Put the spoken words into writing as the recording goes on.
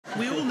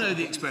We all know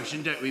the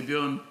expression, don't we,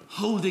 Bjorn?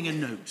 Holding a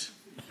note.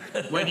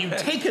 When you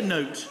take a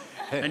note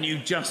and you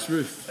just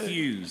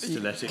refuse to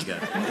let it go.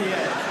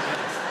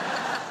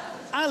 Yeah.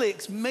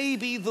 Alex may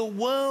be the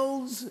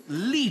world's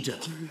leader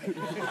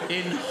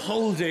in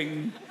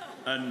holding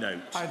a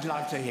note. I'd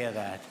love to hear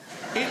that.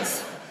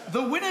 It's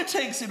The Winner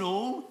Takes It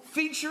All,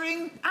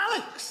 featuring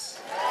Alex.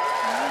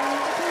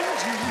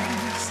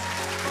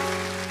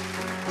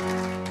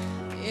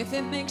 If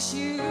it makes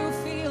you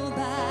feel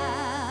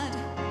bad,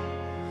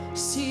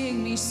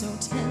 seeing me so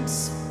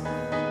tense,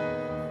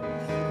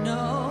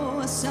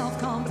 no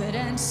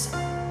self-confidence,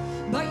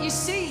 but you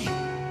see,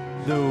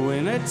 the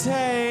winner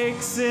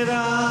takes it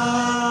all.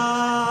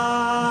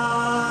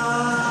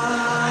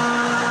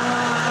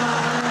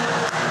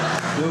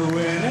 The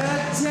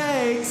winner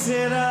takes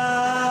it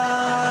all.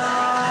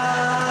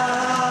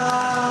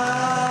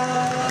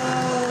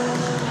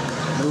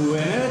 The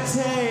winner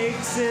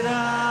takes it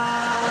all.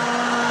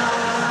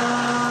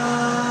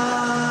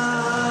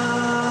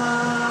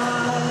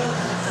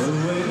 The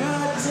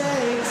winner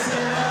takes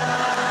it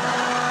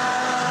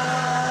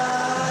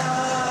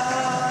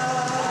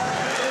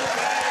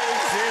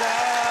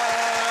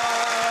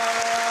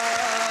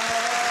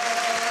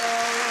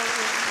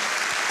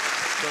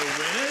The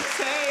winner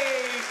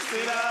takes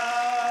it all.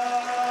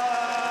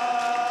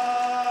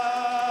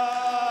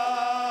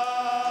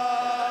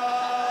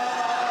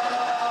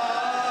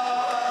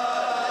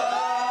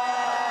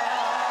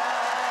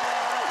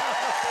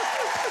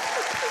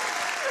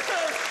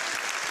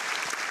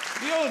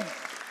 Bjorn,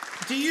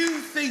 do you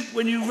think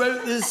when you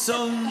wrote this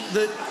song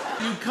that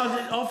you cut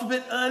it off a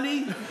bit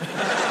early?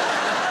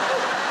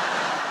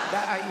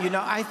 You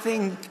know, I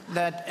think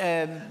that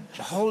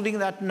holding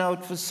that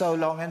note for so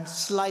long and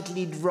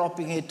slightly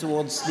dropping it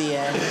towards the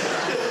end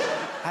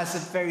has a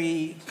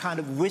very kind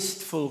of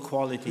wistful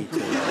quality to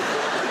it.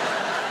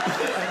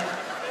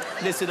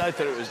 Listen, I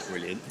thought it was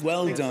brilliant.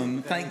 Well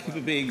done. Thank you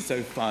for being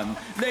so fun.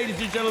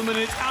 Ladies and gentlemen,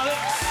 it's Alex.